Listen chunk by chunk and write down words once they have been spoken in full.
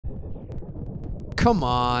come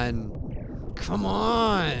on. Come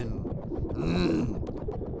on.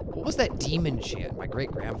 What was that demon chant my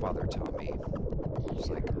great-grandfather taught me? It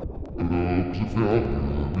was like...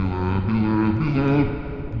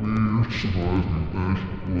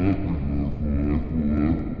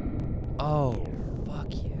 Oh,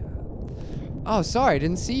 fuck yeah. Oh, sorry, I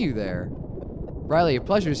didn't see you there. Riley, a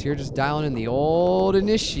pleasure's here, just dialing in the old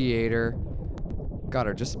initiator. Got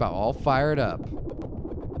her just about all fired up.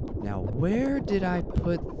 Now, where did I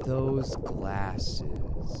put those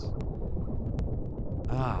glasses?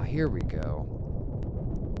 Ah, here we go.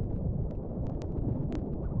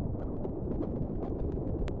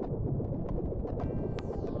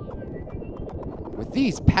 With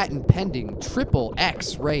these patent-pending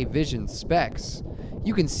XXX-Ray vision specs,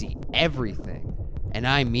 you can see everything, and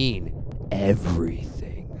I mean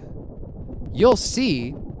everything. You'll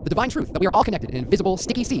see the divine truth that we are all connected in an invisible,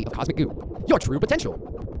 sticky sea of cosmic goo. Your true potential.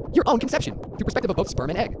 Your own conception through perspective of both sperm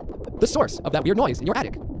and egg. The source of that weird noise in your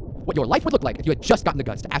attic. What your life would look like if you had just gotten the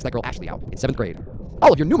guts to ask that girl Ashley out in 7th grade.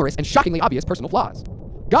 All of your numerous and shockingly obvious personal flaws.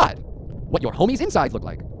 God, what your homies' insides look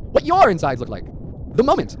like. What your insides look like. The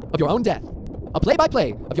moment of your own death. A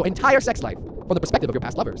play-by-play of your entire sex life from the perspective of your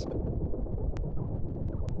past lovers.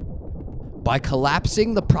 By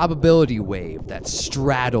collapsing the probability wave that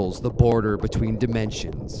straddles the border between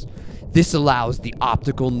dimensions, this allows the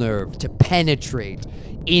optical nerve to penetrate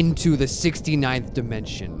into the 69th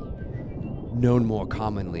dimension, known more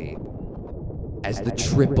commonly as the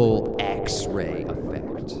XXX-Ray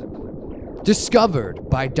effect. Discovered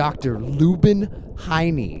by Dr. Lubin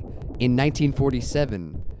Heine in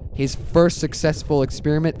 1947, his first successful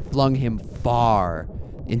experiment flung him far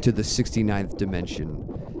into the 69th dimension,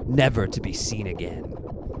 never to be seen again.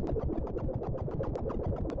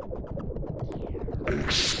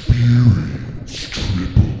 Experience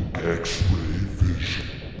XXX-Ray vision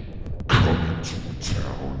coming to a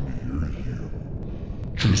town near you.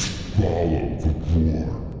 Just follow the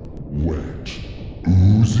warm, wet,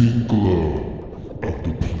 oozing glow of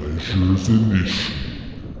the Pleasure's initiator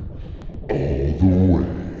all the way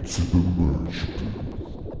to the merge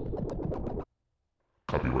booth.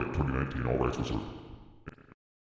 Copyright 2019, all rights reserved.